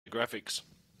graphics.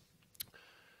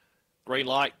 Green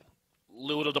light,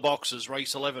 lured to the boxes,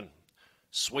 race 11.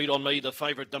 Sweet on Me, the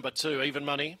favourite, number 2, even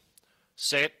money.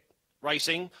 Set,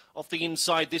 racing. Off the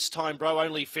inside this time, Bro,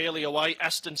 only fairly away.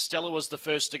 Aston Stella was the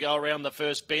first to go around the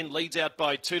first bend. Leads out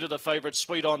by 2 to the favourite,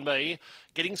 Sweet on Me.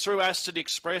 Getting through Aston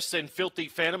Express, then Filthy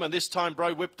Phantom, and this time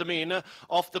Bro whipped them in.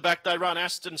 Off the back they run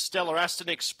Aston Stella, Aston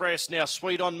Express. Now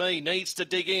Sweet on Me needs to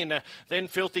dig in. Then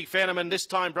Filthy Phantom, and this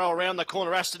time Bro around the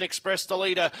corner. Aston Express the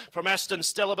leader from Aston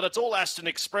Stella, but it's all Aston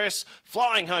Express.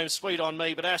 Flying home Sweet on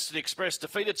Me, but Aston Express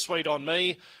defeated Sweet on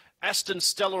Me. Aston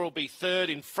Stella will be third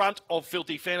in front of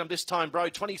Filthy Phantom. This time, Bro,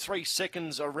 23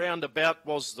 seconds around about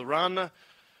was the run.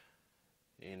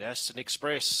 And Aston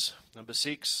Express, number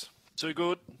 6, too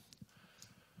good.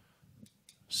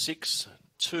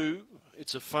 6-2.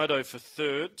 It's a photo for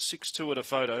third. 6-2 at a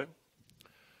photo.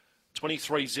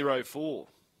 23.04.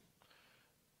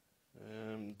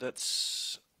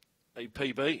 That's a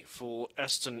PB for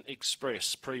Aston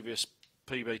Express. Previous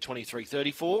PB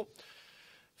 23.34.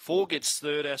 4 gets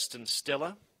third, Aston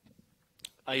Stella.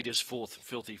 8 is fourth,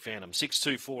 Filthy Phantom. 6,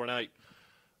 2, 4 and 8.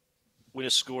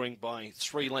 Winner scoring by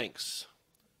 3 lengths.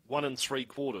 1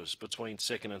 3/4 between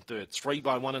second and third. 3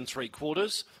 by 1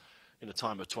 3/4 in a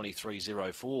time of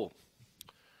 23.04.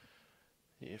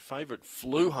 Your favourite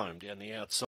flew home down the outside.